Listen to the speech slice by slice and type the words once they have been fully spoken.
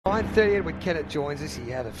9:30, Edward Kennett joins us.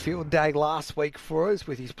 He had a field day last week for us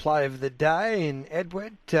with his play of the day. And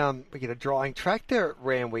Edward, we get a drying track there at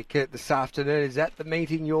Randwick this afternoon. Is that the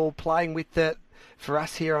meeting you're playing with for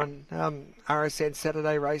us here on RSN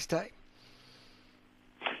Saturday Race Day?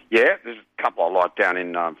 Yeah, there's a couple I like down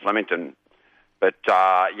in Flemington. But,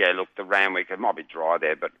 look, the Randwick, it might be dry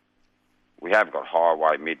there, but we have got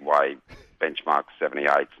highway, midway, benchmark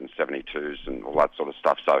 78s and 72s and all that sort of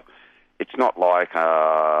stuff. So it's not like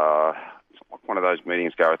one of those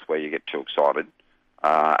meetings, Gareth, where you get too excited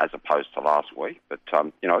as opposed to last week. But,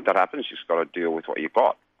 that happens. You've just got to deal with what you've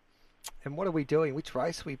got. And what are we doing? Which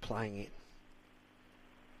race are we playing in?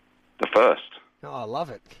 The first. Oh, I love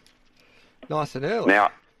it. Nice and early.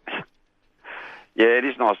 Now, yeah, it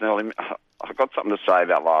is nice and early. I've got something to say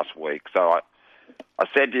about last week. So I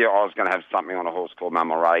said to you I was going to have something on a horse called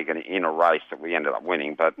Mama Reagan in a race that we ended up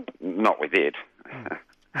winning, but not with it.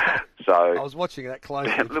 So I was watching that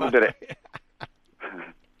closely. A little bit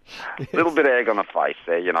of egg on the face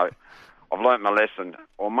there, I've learnt my lesson,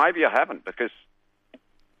 or maybe I haven't, because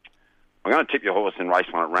I'm going to tip your horse in race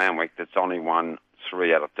 1 at Randwick that's only won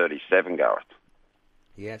 3 out of 37, Gareth.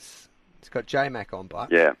 Yes. It's got J-Mac on,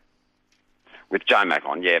 but... Yeah. With J-Mac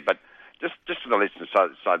on, yeah, but just for the listeners so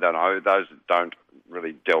they don't know, those that don't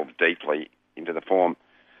really delve deeply into the form.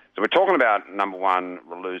 So we're talking about number 1,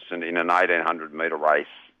 Relucent, in an 1,800-metre race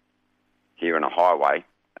here in a highway,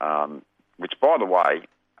 which, by the way,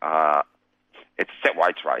 it's a set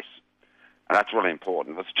weights race, and that's really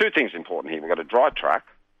important. There's 2 things important here. We've got a dry track,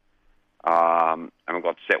 and we've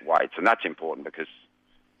got set weights, and that's important because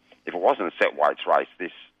if it wasn't a set weights race,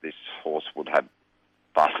 this horse would have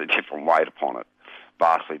vastly different weight upon it,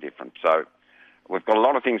 vastly different. So we've got a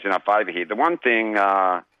lot of things in our favour here. The one thing, when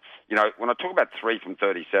I talk about 3 from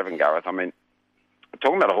 37, Gareth, I mean, I'm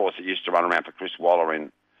talking about a horse that used to run around for Chris Waller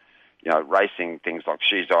in, racing things like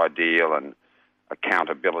She's Ideal and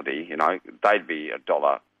Accountability. They'd be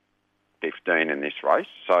 $1.15 in this race.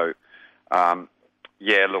 So,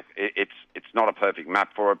 look, it's not a perfect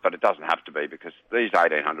map for it, but it doesn't have to be, because these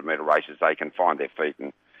 1,800-metre races, they can find their feet,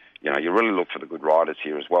 and you really look for the good riders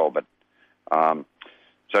here as well. But so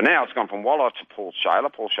now it's gone from Waller to Paul Shaler.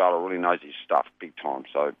 Paul Shaler really knows his stuff big time,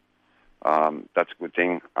 so that's a good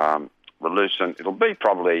thing. Relucent, it'll be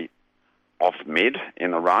probably off mid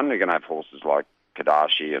in the run. You're going to have horses like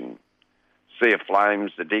Kadashi and Sea of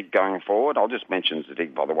Flames, the Dig going forward. I'll just mention the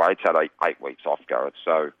Dig, by the way. It's had 8 weeks off, Gareth.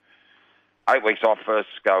 So 8 weeks off,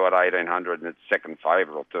 first go at 1,800, and it's second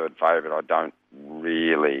favourite or third favourite. I don't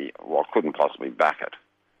really, I couldn't possibly back it.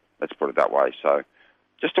 Let's put it that way. So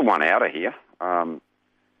just a one-outer here.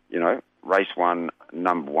 Race 1,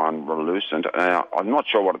 number 1, Relucent. I'm not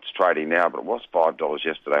sure what it's trading now, but it was $5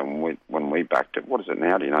 yesterday when we backed it. What is it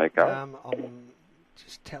now? Do you know, Carl? I'm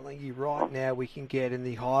just telling you right now, we can get in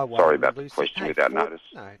the highway. Sorry about the question without notice.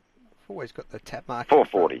 No, I've always got the tap mark.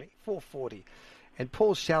 440. 440. And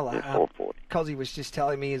Paul Shaler, Cozzy was just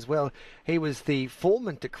telling me as well, he was the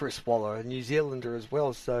foreman to Chris Waller, a New Zealander as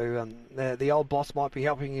well, so the old boss might be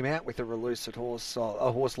helping him out with a Relucent horse,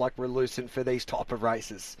 a horse like Relucent for these type of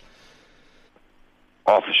races.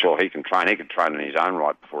 Oh, for sure, he can train. He could train in his own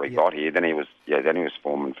right before he got here. Then he was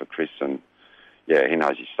foreman for Chris, and he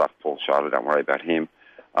knows his stuff. Paul Shaler, don't worry about him.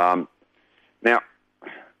 Now, a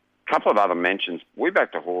couple of other mentions. We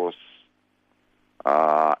backed a horse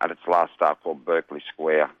at its last start called Berkeley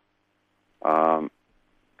Square.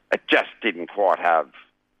 It just didn't quite have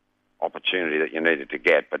opportunity that you needed to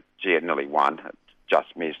get, but it nearly won. It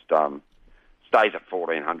just missed. Stays at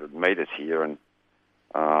 1,400 metres here and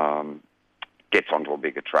gets onto a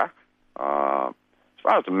bigger track. As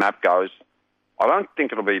far as the map goes, I don't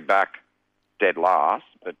think it'll be back dead last,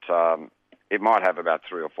 but it might have about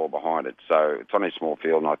 3 or 4 behind it. So it's on a small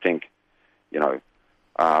field, and I think,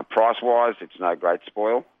 price-wise, it's no great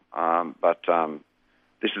spoil, but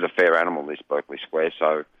this is a fair animal, this Berkeley Square.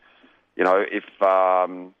 So, if it's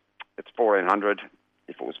 1,400,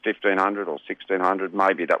 if it was 1,500 or 1,600,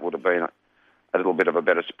 maybe that would have been a little bit of a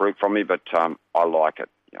better spruik from me, but I like it.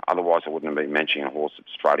 Otherwise, I wouldn't have been mentioning a horse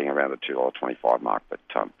that's trading around the $2.25 mark. But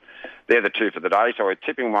they're the 2 for the day. So we're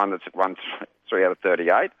tipping one that's won 3 out of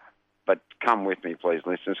 38. But come with me, please,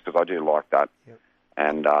 listeners, because I do like that. Yep.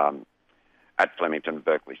 And at Flemington,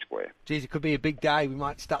 Berkeley Square. Geez, it could be a big day. We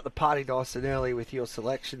might start the party nice and early with your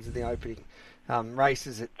selections in the opening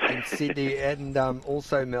races in Sydney and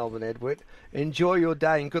also Melbourne, Edward. Enjoy your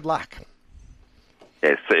day and good luck.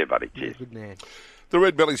 Yeah, see you, buddy. Cheers. Good man. The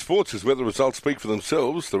Red Belly Sports is where the results speak for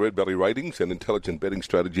themselves. The Red Belly ratings and intelligent betting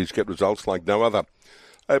strategies get results like no other.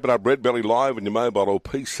 Open up Red Belly Live on your mobile or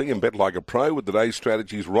PC and bet like a pro with the day's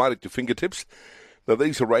strategies right at your fingertips. Now,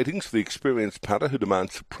 these are ratings for the experienced punter who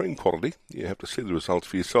demands supreme quality. You have to see the results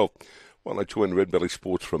for yourself. Why not join Red Belly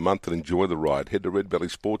Sports for a month and enjoy the ride? Head to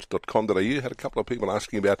redbellysports.com.au. Had a couple of people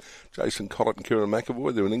asking about Jason Collett and Kieran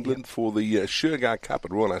McAvoy. They're in England for the Shergar Cup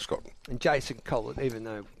at Royal Ascot. And Jason Collett, even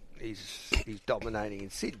though he's dominating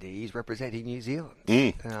in Sydney, he's representing New Zealand.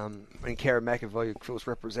 And Kieran McAvoy, of course,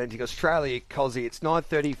 representing Australia. Cozzy, it's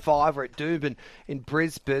 9:35. We're at Doomben in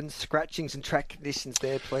Brisbane. Scratchings and track conditions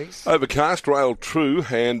there, please. Overcast, rail true,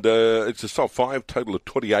 and it's a top 5, total of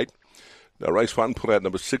 28. Now, race 1 put out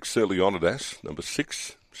number 6 early on at Ass. Number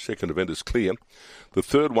 6, second event is clear. The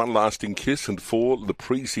third one, Lasting Kiss, and 4,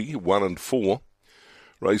 Leprisi, 1 and 4.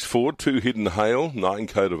 Race 4, 2, Hidden Hail, 9,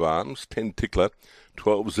 Coat of Arms, 10, Tickler,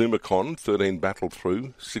 12, Zumacon, 13, Battle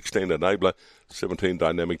Through, 16, Enabler, 17,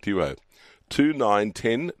 Dynamic Duo. 2, 9,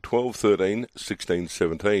 10, 12, 13, 16,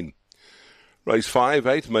 17. Race 5,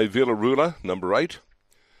 8, Mayvilla Ruler, number 8.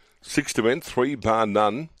 Sixth event, 3, Bar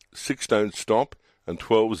None, 6, Don't Stop, and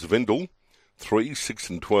 12, Zvendel. 3, 6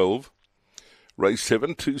 and 12. Race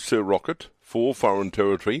 7, 2, Sir Rocket, 4, Foreign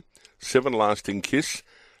Territory, 7, Lasting Kiss,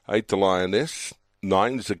 8, The Lioness,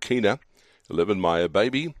 9, Zakina, 11, Maya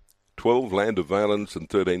Baby, 12, Land of Valence, and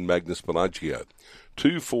 13, Magnus Bellagio.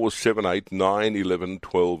 2, 4, 7, 8, 9, 11,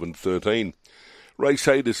 12, and 13. Race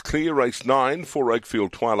 8 is clear. Race 9, 4,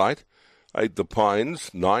 Oakfield Twilight, 8, The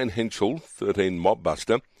Pines, 9, Henschel, 13,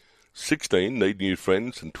 Mobbuster, 16, Need New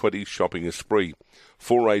Friends, and 20, Shopping Esprit.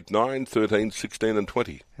 4, 8, 9, 13, 16 and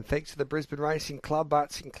 20. And thanks to the Brisbane Racing Club,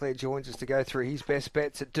 Bart Sinclair joins us to go through his best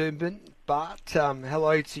bets at Doomben. Bart,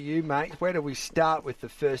 hello to you, mate. Where do we start with the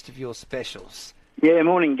first of your specials? Yeah,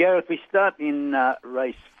 morning, Gareth. We start in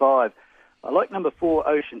race 5. I like number 4,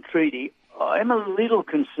 Ocean Treaty. I am a little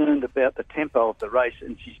concerned about the tempo of the race,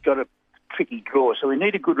 and she's got a tricky draw. So we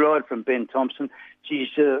need a good ride from Ben Thompson. She's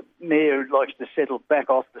a mare who likes to settle back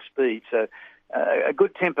off the speed. So a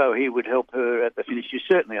good tempo here would help her at the finish. She's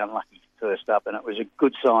certainly unlucky first up, and it was a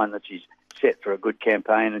good sign that she's set for a good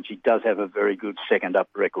campaign, and she does have a very good second up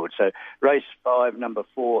record. So race 5, number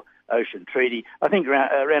 4, Ocean Treaty. I think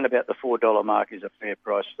around about the $4 mark is a fair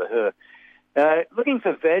price for her. Looking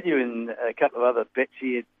for value in a couple of other bets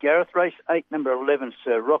here. Gareth, race 8, number 11,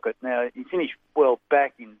 Sir Rocket. Now, he finished well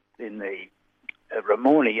back in the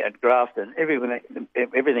Ramornie at Grafton.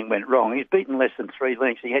 Everything went wrong. He's beaten less than 3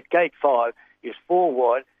 lengths. He had gate 5. He was 4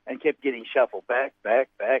 wide and kept getting shuffled back.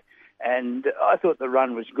 And I thought the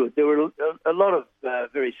run was good. There were a lot of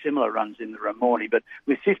very similar runs in the Ramornie, but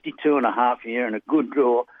with 52.5 here and a good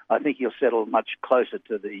draw, I think he'll settle much closer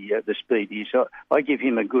to the speed here. So I give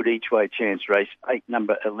him a good each-way chance. Race 8,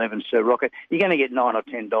 number 11, Sir Rocket. You're going to get $9 or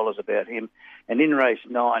 $10 about him. And in race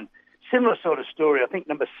 9, similar sort of story. I think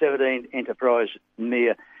number 17, Enterprise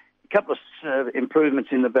Mare. A couple of improvements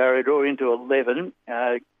in the barrier draw into 11.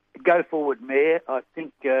 Go Forward Mare. I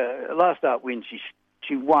think last start win she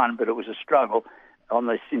won, but it was a struggle on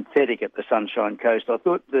the synthetic at the Sunshine Coast. I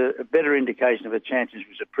thought a better indication of her chances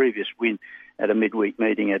was a previous win at a midweek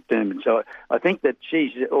meeting at Doomben. So I think that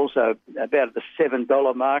she's also about at the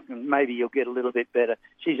 $7 mark, and maybe you'll get a little bit better.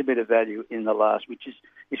 She's a bit of value in the last, which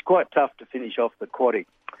is quite tough to finish off the quaddie.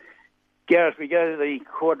 Gareth, we go to the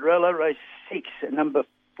Quadrella, race 6, number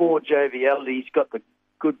 4, Joviality. He's got the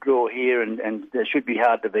good draw here, and should be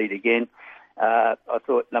hard to beat again. I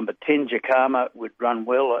thought number 10, Jacama, would run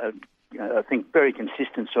well. I think very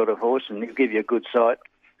consistent sort of horse, and he'll give you a good sight.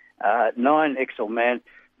 9, Excel Man.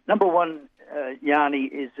 Number 1, Yanni,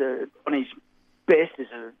 is on his best, is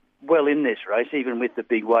well in this race, even with the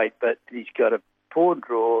big weight, but he's got a poor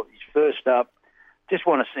draw. He's first up. Just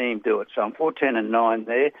want to see him do it. So I'm 4, 10 and 9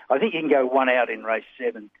 there. I think you can go 1 out in race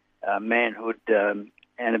 7, Manhood.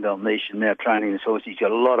 Annabelle Neeson now training this horse. He's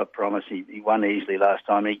got a lot of promise. He won easily last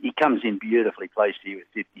time. He comes in beautifully placed here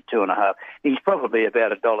with 52.5. He's probably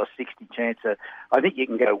about $1.60 chance. So I think you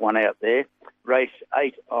can go 1 out there. Race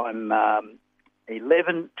 8, I'm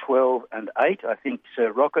 11, 12 and 8. I think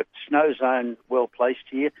Sir Rocket, Snow Zone well placed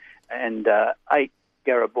here. And 8,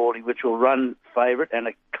 Garibaldi, which will run favourite and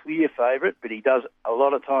a clear favourite, but he does a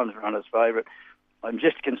lot of times run as favourite. I'm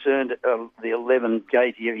just concerned the 11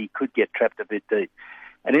 gate here, he could get trapped a bit deep.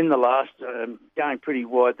 And in the last, going pretty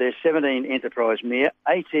wide there, 17, Enterprise Mare,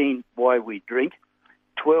 18, Why We Drink,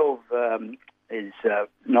 12 is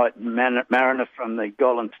Night Mariner from the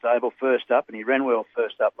Gollan stable, first up, and he ran well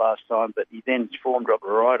first up last time, but he then form dropped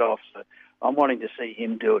right off, so I'm wanting to see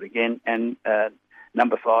him do it again. And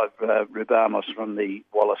number 5, Rubamos from the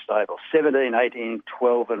Waller stable, 17, 18,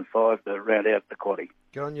 12 and 5 to round out the quaddie.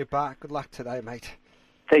 Good on you, Bart. Good luck today, mate.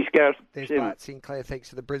 Thanks, Gareth. There's Bart Sinclair, thanks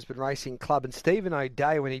to the Brisbane Racing Club. And Stephen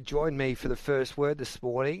O'Day, when he joined me for the first word this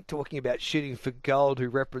morning, talking about Shooting for Gold, who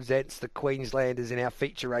represents the Queenslanders in our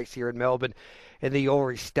feature race here in Melbourne in the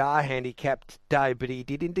Ori Star handicap today. But he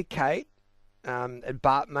did indicate, and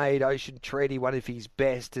Bart made Ocean Treaty one of his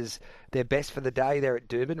best, as their best for the day there at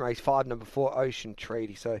Doomben, race 5, number 4, Ocean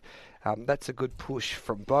Treaty. So that's a good push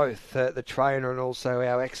from both the trainer and also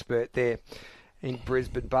our expert there in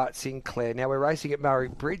Brisbane, Bart Sinclair. Now we're racing at Murray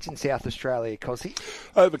Bridge in South Australia, Cosy.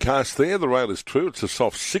 Overcast there, the rail is true. It's a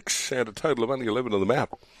soft 6 and a total of only 11 on the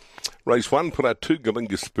map. Race 1 put out 2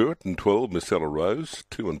 Galinga Spirit and 12 Marcella Rose,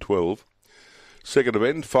 2 and 12. Second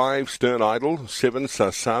event, 5 Stern Idol, 7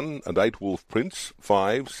 Sasun and 8 Wolf Prince,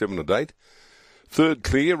 5, 7 and 8. Third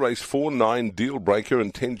clear, race 4, 9 Deal Breaker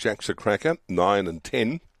and 10 Jack's a Cracker, 9 and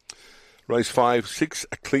 10. Race 5, 6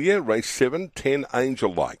 a clear, race 7, 10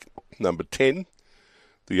 Angel Like. Number 10,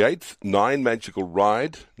 the 8th, 9 Magical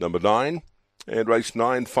Ride, number 9, and race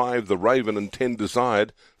 9, 5 The Raven and 10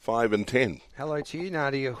 Desired, 5 and 10. Hello to you,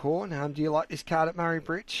 Nadia Horn. Do you like this card at Murray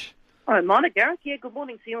Bridge? I don't mind it, Gareth. Yeah, good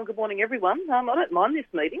morning to you and good morning, everyone. I don't mind this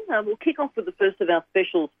meeting. We'll kick off with the first of our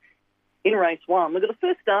specials in race 1. We've got a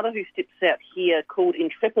first starter who steps out here called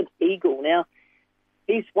Intrepid Eagle. Now,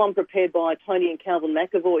 he's one prepared by Tony and Calvin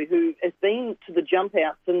McAvoy, who has been to the jump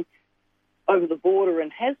outs and over the border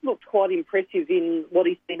and has looked quite impressive in what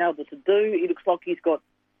he's been able to do. He looks like he's got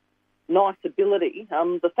nice ability.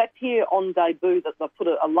 The fact here on debut that they've put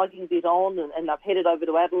a lugging bit on and they've headed over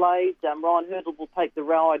to Adelaide, Ryan Hurdle will take the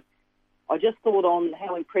ride. I just thought on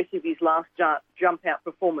how impressive his last jump out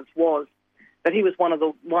performance was, that he was one of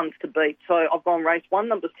the ones to beat. So I've gone race 1,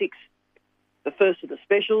 number 6, the first of the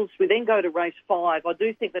specials. We then go to race 5. I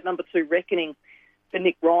do think that number 2, Reckoning, for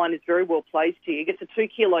Nick Ryan, is very well placed here. He gets a 2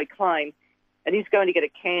 kilo claim, and he's going to get a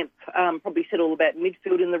camp, probably settle about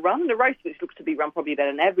midfield in the run. The race which looks to be run probably about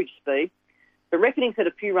an average speed. But Reckoning's had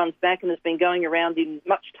a few runs back and has been going around in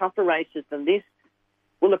much tougher races than this.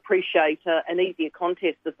 We'll appreciate an easier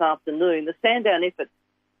contest this afternoon. The Sandown effort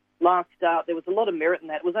last start, there was a lot of merit in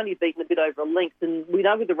that. It was only beaten a bit over a length, and we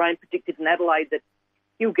know with the rain predicted in Adelaide that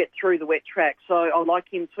he'll get through the wet track. So I like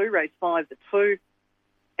him too, race 5, the 2.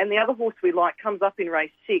 And the other horse we like comes up in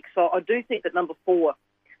race 6. So I do think that number 4,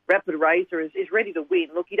 Rapid Razor, is ready to win.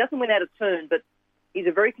 Look, he doesn't win out of turn, but he's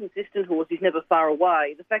a very consistent horse. He's never far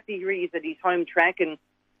away. The fact that he is at his home track and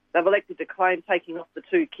they've elected to claim taking off the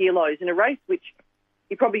 2 kilos in a race which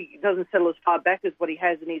he probably doesn't settle as far back as what he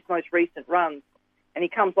has in his most recent runs. And he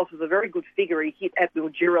comes off of a very good figure. He hit at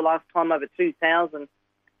Mildura last time over 2,000.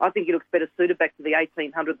 I think he looks better suited back to the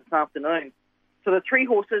 1,800 this afternoon. So the 3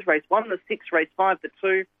 horses, race 1, the 6, race 5, the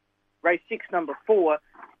 2, race 6, number 4.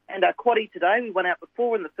 And Quaddy today, we went out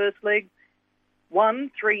before in the first leg.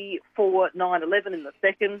 1, 3, 4, 9, 11 in the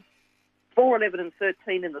second. 4, 11 and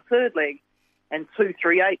 13 in the third leg. And 2,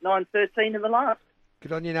 3, 8, 9, 13 in the last.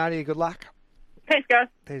 Good on you, Nadia. Good luck. Thanks, guys.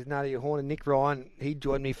 There's Nadia Horn and Nick Ryan. He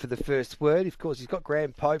joined me for the first word. Of course, he's got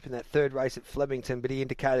Graham Pope in that third race at Flemington, but he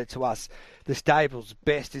indicated to us the stable's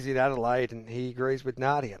best is in Adelaide, and he agrees with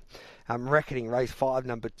Nadia. Reckoning, race 5,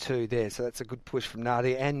 number 2 there. So that's a good push from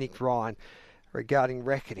Nadia and Nick Ryan regarding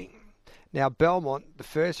Reckoning. Now, Belmont, the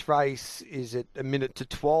first race is at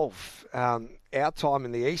 1:12, our time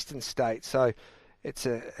in the eastern states. So it's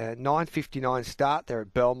a 9:59 start there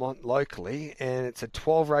at Belmont locally, and it's a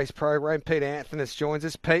 12-race program. Pete Anthony joins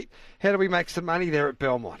us. Pete, how do we make some money there at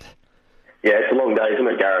Belmont? Yeah, it's a long day, isn't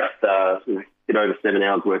it, Gareth? A bit over 7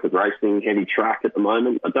 hours worth of racing, heavy track at the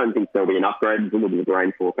moment. I don't think there'll be an upgrade. There's a little bit of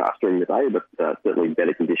rain forecast during the day, but certainly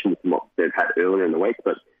better conditions than what they've had earlier in the week.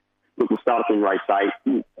 But look, we'll start off in race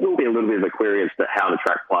 8. Will be a little bit of a query as to how the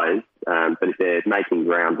track plays, but if they're making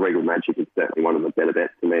ground, Regal Magic is certainly one of the better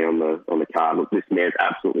bets for me on the card. Look, this mare's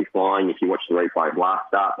absolutely flying. If you watch the replay of last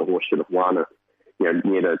start, the horse should have won at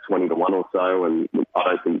near to 20 to 1 or so, and I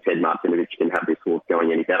don't think Ted Martinovich can have this horse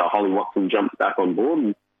going any better. Holly Watson jumps back on board,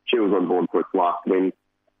 and she was on board for its last win.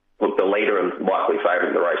 Look, the leader and likely favourite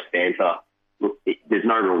in the race, Fanta, look, there's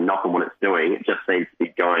no real knock on what it's doing. It just seems to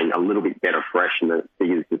be going a little bit better fresh, and the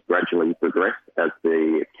figures just gradually progress as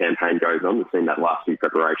the campaign goes on. We've seen that last few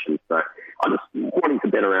preparations. So I'm just wanting to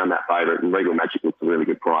bet around that favourite, and Regal Magic looks a really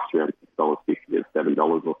good price, around $6.50 to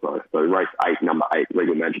 $7 or so. So race 8, number 8,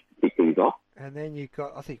 Regal Magic to kick things off. And then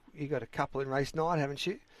I think you got a couple in race 9, haven't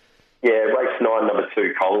you? Yeah, race 9, number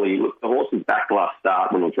 2, Coley. Look, the horse was back last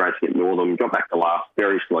start when it was racing at Northern. Got back to last,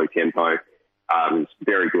 very slow tempo. It's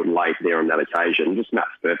very good late there on that occasion. Just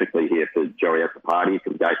maps perfectly here for Joey Asapati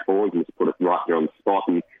from gate forward and just put it right there on the spot.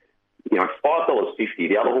 And, $5.50.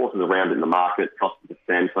 The other horses around in the market, Costa de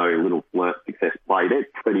Santo, Little Flirt, Success Play, they're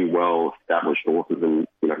pretty well established horses and,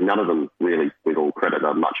 none of them really, with all credit,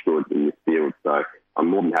 are much good in this field. So I'm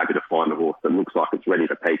more than happy to find a horse that looks like it's ready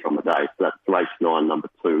to peak on the day. So that's race 9, number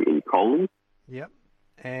 2 in Coley. Yep.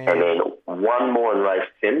 And then one more in race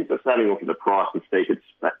 10. So starting off with the price of Secret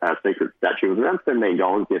Statue, it was around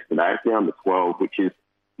 $17 yesterday. It's down to 12, which is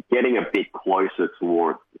getting a bit closer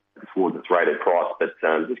towards its rated price. But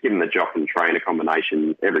just given the jock and trainer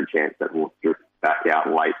combination, every chance that horse drifts back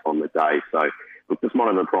out late on the day. So look, just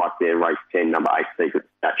monitor the price there. Race 10, number 8, Secret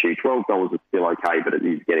Statue. $12 is still okay, but it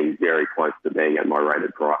is getting very close to being at my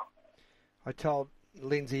rated price. I told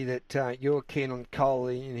Lindsay that you're keen on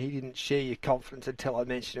Coley, and he didn't share your confidence until I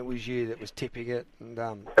mentioned it was you that was tipping it, and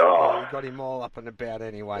you got him all up and about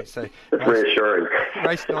anyway. So that's reassuring.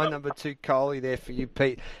 Race 9, number 2, Coley there for you,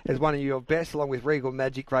 Pete, as one of your best, along with Regal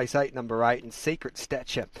Magic, race 8, number 8, and Secret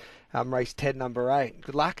Stature, race 10, number 8.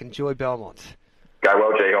 Good luck, enjoy Belmont. Go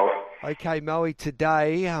well, G-Hall. Okay, Moe,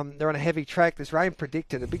 today they're on a heavy track. There's rain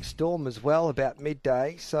predicted, a big storm as well about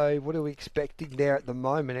midday. So what are we expecting there at the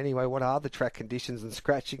moment anyway? What are the track conditions and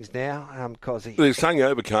scratchings now, Cozzy? They're saying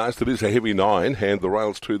overcast. It is a heavy 9, and the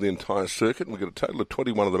rails through the entire circuit. We've got a total of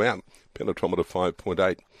 21 of them out. Penetrometer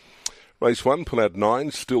 5.8. Race 1, pull out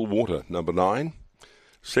 9, Stillwater, number 9.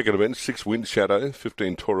 Second event, 6 Wind Shadow,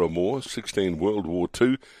 15 Toro Moore, 16 World War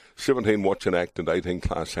II, 17 Watch and Act, and 18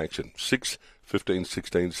 Class Action. 6, 15,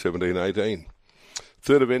 16, 17, 18.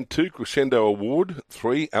 Third event, 2 Crescendo Award,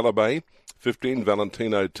 3 Alabay, 15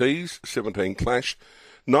 Valentino Tees, 17 Clash,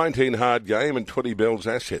 19 Hard Game, and 20 Bell's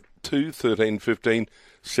Asset. 2, 13, 15,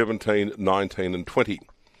 17, 19, and 20.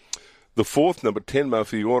 The fourth, number 10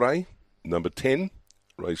 Malfiore, number 10,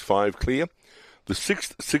 race 5 clear. The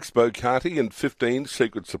sixth, 6 Bocati, and 15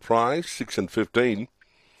 Secret Surprise, 6 and 15.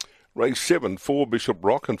 Race 7, 4 Bishop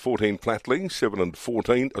Rock and 14 Flatley, 7 and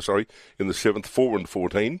 14, in the 7th, 4 and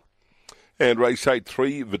 14. And race 8,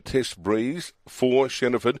 3 Vitesse Breeze, 4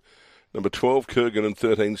 Sheniford, number 12 Kurgan and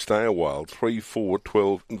 13 Stay a While, 3, 4,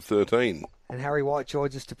 12 and 13. And Harry White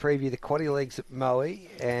joins us to preview the quaddy leagues at Moe.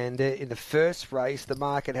 And in the first race, the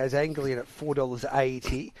market has Anglian at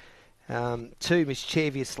 $4.80. 2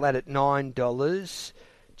 Mischievous Lad at $9.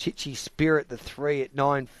 Chichi Spirit, the 3 at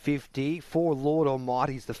 $9.50. 4 Lord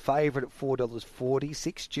Almighty's the favourite at $4.40.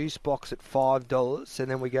 6 Juice Box at $5. And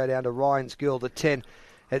then we go down to Ryan's Girl, the 10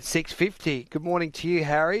 at $6.50. Good morning to you,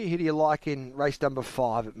 Harry. Who do you like in race number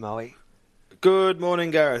 5 at Moe? Good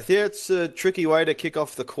morning, Gareth. Yeah, it's a tricky way to kick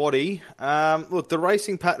off the quaddie. Look, the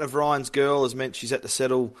racing pattern of Ryan's Girl has meant she's had to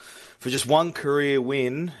settle for just one career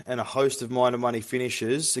win and a host of minor money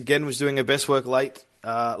finishes. Again, was doing her best work late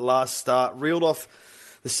last start. Reeled off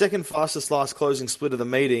the second fastest last closing split of the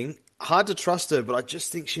meeting. Hard to trust her, but I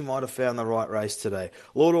just think she might have found the right race today.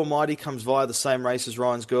 Lord Almighty comes via the same race as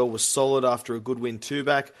Ryan's Girl, was solid after a good win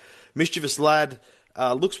 2-back. Mischievous Lad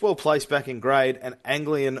looks well placed back in grade, and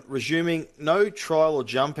Anglian resuming no trial or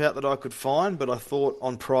jump out that I could find, but I thought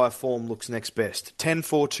on prior form looks next best.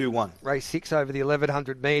 10-4-2-1. Race 6 over the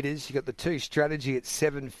 1100 metres. You got the 2 Strategy at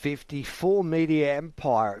 $7.50. 4 Media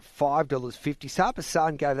Empire at $5.50. Sarpa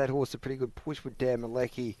Sun gave that horse a pretty good push with Dan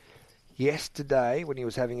Malecki yesterday when he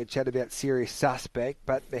was having a chat about Serious Suspect,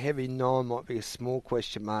 but the heavy 9 might be a small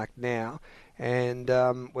question mark now. And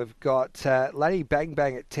we've got Laddie Bang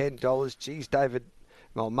Bang at $10. Geez,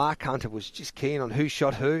 Mark Hunter was just keen on Who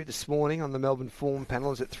Shot Who this morning on the Melbourne Form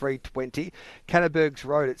panels at $3.20. Canterbury's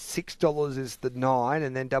Road at $6 is the 9,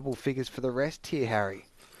 and then double figures for the rest here, Harry.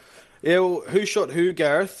 Yeah, well, Who Shot Who,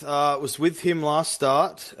 Gareth, was with him last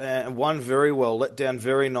start and won very well, let down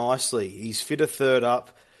very nicely. He's fit a third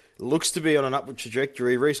up, looks to be on an upward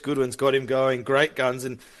trajectory. Reece Goodwin's got him going, great guns,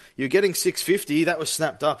 and you're getting $6.50. That was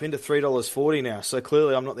snapped up into $3.40 now, so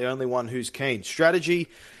clearly I'm not the only one who's keen. Strategy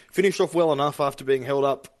finished off well enough after being held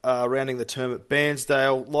up rounding the term at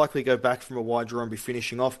Bairnsdale. Likely go back from a wide draw and be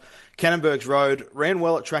finishing off. Canterbury's Road ran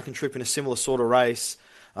well at Track and Trip in a similar sort of race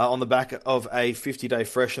on the back of a 50-day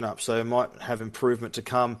freshen up, so might have improvement to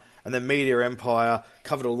come. And then Media Empire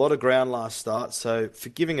covered a lot of ground last start, so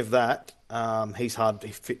forgiving of that, he's hard to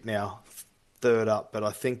fit now, third up. But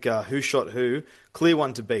I think Who Shot Who, clear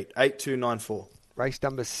one to beat, 8-2-9-4. Race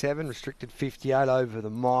number 7, restricted 58 over the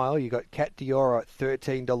mile. You got Cat Diora at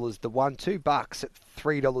 $13 the 1, $2 at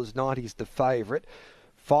 $3.90 is the favourite.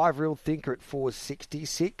 5 Real Thinker at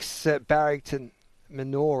 $4.66. Barrington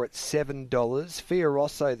Manor at $7.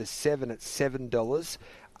 Fiorosso the 7 at $7.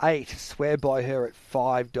 8 Swear By Her at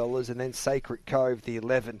 $5, and then Sacred Cove the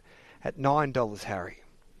 11 at $9. Harry.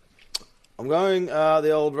 I'm going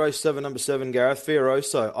the old race 7, number 7, Gareth,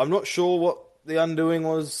 Fiorosso. I'm not sure what the undoing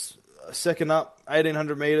was. Second up,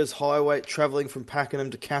 1,800 metres, high weight, travelling from Pakenham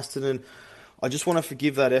to Casterton I just want to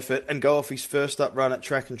forgive that effort and go off his first up run at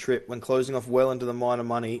Track and Trip when closing off well into the minor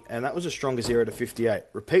money, and that was a stronger 0 to 58.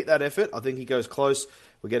 Repeat that effort. I think he goes close.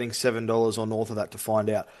 We're getting $7 or north of that to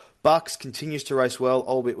find out. Bucks continues to race well,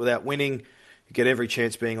 albeit without winning. You get every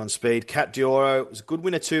chance being on speed. Cat Dioro was a good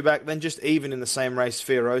winner 2-back, then just even in the same race.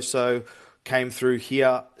 Fioroso came through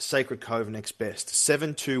here. Sacred Cove next best.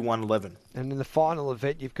 7-2-1-11. And in the final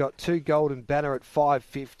event, you've got 2 Golden Banner at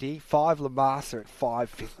 $5.50, 5 Lamasa at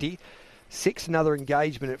 $5.50, 6 Another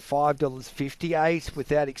Engagement at $5.50, 8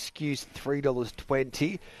 Without Excuse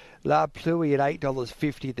 $3.20, La Pluie at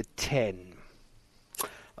 $8.50 the 10.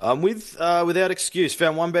 Without Excuse,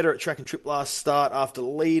 found one better at Track and Trip last start after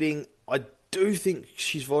leading. I do think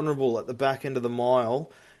she's vulnerable at the back end of the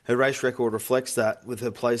mile. Her race record reflects that, with her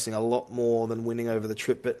placing a lot more than winning over the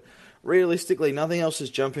trip. But realistically, nothing else is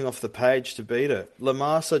jumping off the page to beat her.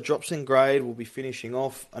 Lamasa drops in grade, will be finishing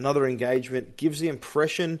off. Another Engagement gives the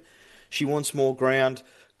impression she wants more ground.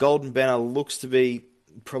 Golden Banner looks to be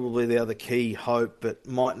probably the other key hope, but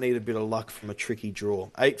might need a bit of luck from a tricky draw.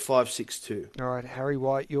 8-5-6-2. All right, Harry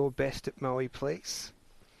White, your best at Moe, please.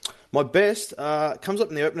 My best comes up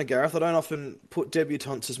in the opener, Gareth. I don't often put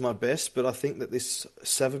debutantes as my best, but I think that this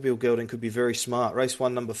Savabeel gelding could be very smart. Race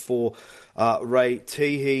 1, number 4, Ray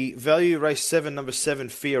Teehee. Value, race 7, number 7,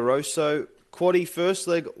 Fioroso. Quaddie, first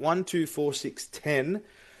leg, 1, 2, 4, 6, 10.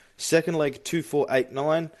 Second leg, 2, 4, 8,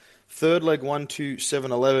 9. Third leg, 1, 2,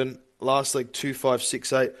 7, 11. Last leg, 2, 5,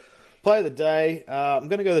 6, 8. Play of the day. I'm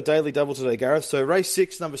going to go the daily double today, Gareth. So race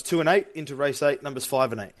 6, numbers 2 and 8, into race 8, numbers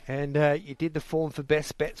 5 and 8. And you did the form for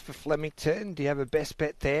best bets for Flemington. Do you have a best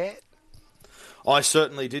bet there? I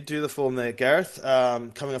certainly did do the form there, Gareth.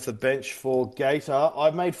 Coming off the bench for Gator. I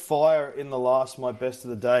made fire in the last, my best of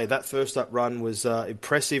the day. That first up run was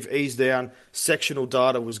impressive. Ease down. Sectional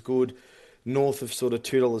data was good. North of sort of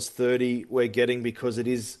 $2.30 we're getting, because it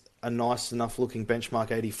is a nice enough looking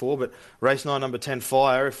benchmark 84. But race 9, number 10,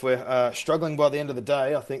 Fire, if we're struggling by the end of the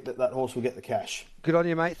day, I think that horse will get the cash. Good on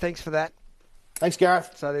you, mate. Thanks for that. Thanks,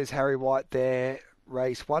 Gareth. So there's Harry White there.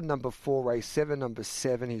 Race 1, number 4, race 7, number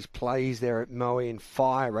 7. His plays there at Moe and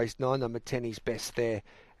Fire. Race 9, number 10, his best there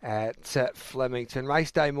at Flemington.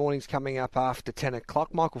 Race day morning's coming up after 10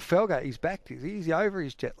 o'clock. Michael Felgate, he's back. He's over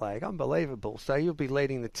his jet lag. Unbelievable. So he'll be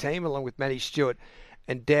leading the team along with Matty Stewart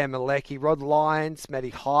and Dan Malecki. Rod Lyons, Matty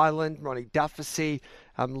Highland, Ronnie Dufficy,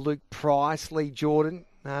 Luke Price, Lee Jordan.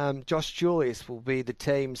 Josh Julius will be the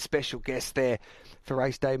team's special guest there for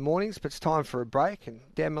race day mornings. But it's time for a break, and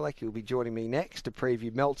Dan Malecki will be joining me next to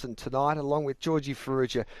preview Melton tonight, along with Georgie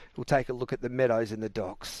Ferrugia, who'll take a look at the Meadows and the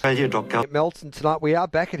Docks. At Melton tonight, we are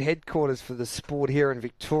back at headquarters for the sport here in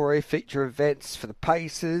Victoria. Feature events for the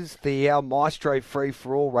Pacers, the Al Maestro Free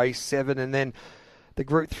for All, race 7, and then the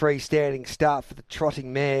Group 3 standing start for the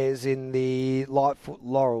trotting mares in the Lightfoot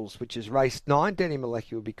Laurels, which is race 9. Danny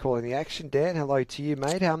Malecki will be calling the action. Dan, hello to you,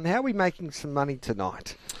 mate. How are we making some money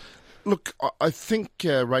tonight? Look, I think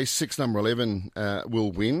race 6, number 11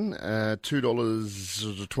 will win.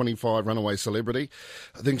 $2.25, Runaway Celebrity.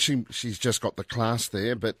 I think she's just got the class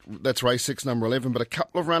there, but that's race 6, number 11. But a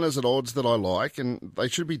couple of runners at odds that I like, and they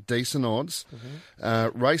should be decent odds.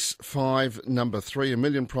 Mm-hmm. Race 5, number 3, A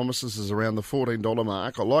Million Promises is around the $14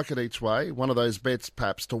 mark. I like it each way. One of those bets,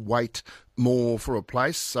 perhaps, to wait more for a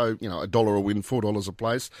place. So, $1 a win, $4 a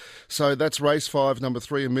place. So that's race 5, number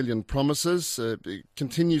 3, A Million Promises. It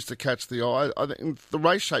continues to catch the eye. I think the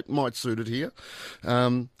race shape might suit it here.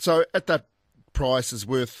 So at that price is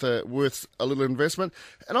worth a little investment.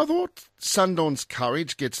 And I thought Sundawn's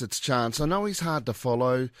Courage gets its chance. I know he's hard to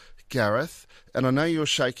follow, Gareth, and I know you're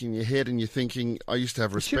shaking your head and you're thinking, I used to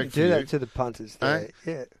have respect for you. You shouldn't do that to the punters there.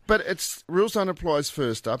 Yeah. But it's rules don't apply's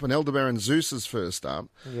first up, and Aldebaran Zeus is first up.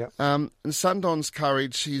 Yep. And Sundawn's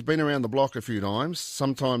Courage, he's been around the block a few times.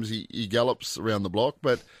 Sometimes he gallops around the block,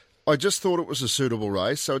 but I just thought it was a suitable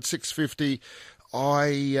race. So at $6.50,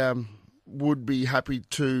 I would be happy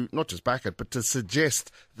to not just back it, but to suggest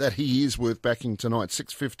that he is worth backing tonight.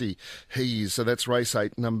 $6.50 he is. So that's race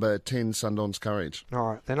 8, number 10, Sundawn's Courage. All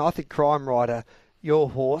right. Then I think Crime Rider,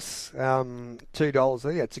 your horse, $2. I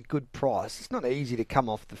think that's a good price. It's not easy to come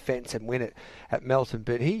off the fence and win it at Melton,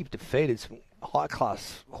 but he defeated some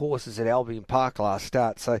high-class horses at Albion Park last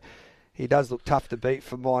start, so he does look tough to beat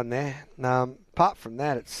for mine there. Apart from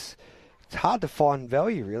that, it's hard to find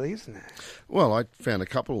value, really, isn't it? Well, I found a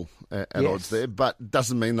couple at odds there, but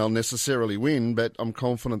doesn't mean they'll necessarily win, but I'm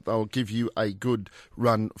confident they'll give you a good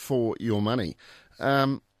run for your money.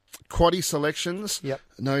 Quaddie selections, yep.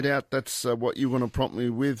 No doubt that's what you want to prompt me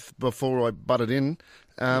with before I butt it in.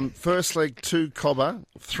 First leg, 2 Cobber,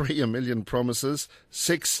 3 A Million Promises,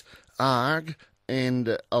 6 Arg,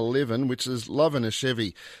 and 11, which is Love in a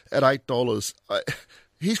Chevy at $8.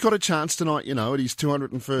 He's got a chance tonight, at his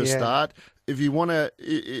 201st start. If you want to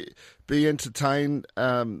be entertained,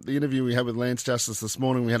 the interview we had with Lance Justice this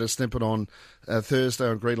morning, we had a snippet on Thursday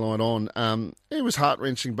on Green Light On. It was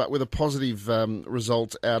heart-wrenching, but with a positive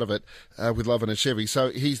result out of it with Love in a Chevy.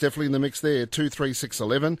 So he's definitely in the mix there. 2, 3, 6,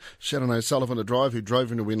 11. Shannon O'Sullivan to drive, who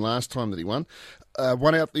drove him to win last time that he won.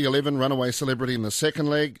 One out the 11, Runaway Celebrity in the second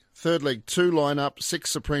leg. Third leg, 2 line-up, 6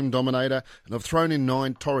 Supreme Dominator, and I've thrown in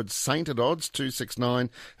 9 Torrid Saint at odds, 2, 6, 9,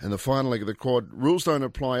 and the final leg of the quad, Rules Don't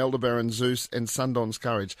Apply, Aldebaran Zeus, and Sundon's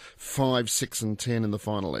Courage, 5, 6, and 10 in the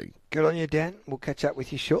final leg. Good on you, Dan. We'll catch up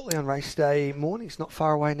with you shortly on race day morning. It's not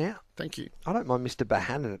far away now. Thank you. I don't mind Mr.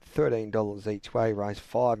 Bohannon at $13 each way, race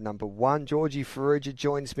 5, number 1. Georgie Ferrugia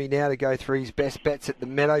joins me now to go through his best bets at the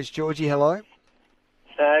Meadows. Georgie, hello.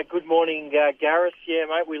 Good morning, Gareth. Yeah,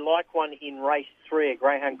 mate, we like one in race 3, a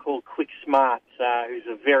greyhound called Quick Smart, who's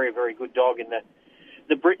a very, very good dog in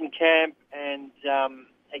the Britain camp. And,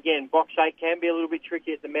 again, box 8 can be a little bit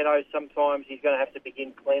tricky at the Meadows sometimes. He's going to have to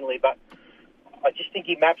begin cleanly. But I just think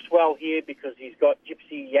he maps well here because he's got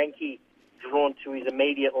Gypsy Yankee drawn to his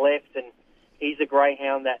immediate left. And he's a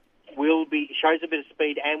greyhound that shows a bit of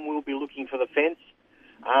speed and will be looking for the fence.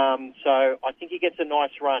 So I think he gets a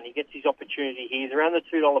nice run. He gets his opportunity here. He's around the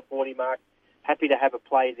 $2.40 mark. Happy to have a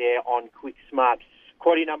play there on Quick Smart.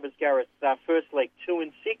 Quaddy numbers, Gareth. First leg 2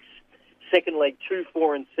 and 6. Second leg 2,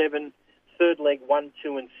 4 and 7. Third leg 1,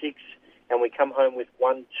 2 and 6. And we come home with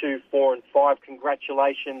 1, 2, 4 and 5.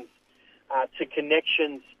 Congratulations to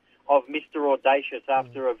Connections of Mr. Audacious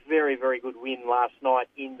after a very, very good win last night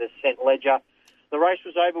in the St. Ledger. The race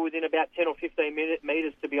was over within about 10 or 15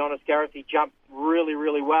 metres, to be honest, Gareth. He jumped really,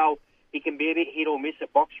 really well. He can be a bit hit or miss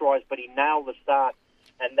at box rise, but he nailed the start,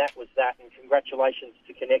 and that was that. And congratulations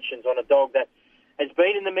to Connections on a dog that has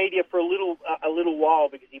been in the media for a little while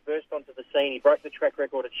because he burst onto the scene. He broke the track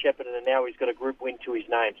record at Shepparton, and now he's got a group win to his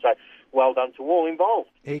name. So well done to all involved.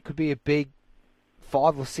 He could be a big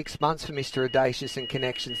 5 or 6 months for Mr. Audacious and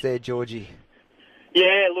Connections there, Georgie.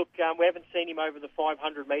 Yeah, look, we haven't seen him over the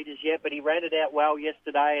 500 metres yet, but he ran it out well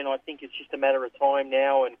yesterday, and I think it's just a matter of time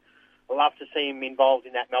now, and I'd love to see him involved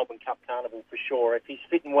in that Melbourne Cup Carnival for sure. If he's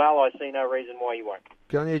fitting well, I see no reason why he won't.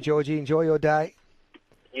 Good on you, Georgie. Enjoy your day.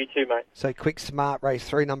 You too, mate. So Quick Smart, race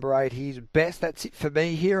 3, number 8. He's best. That's it for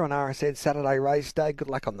me here on RSN Saturday Race Day. Good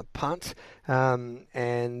luck on the punt.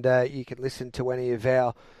 And you can listen to any of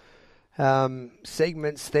our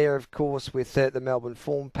segments there, of course, with the Melbourne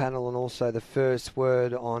Form Panel and also the first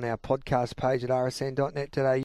word on our podcast page at rsn.net today.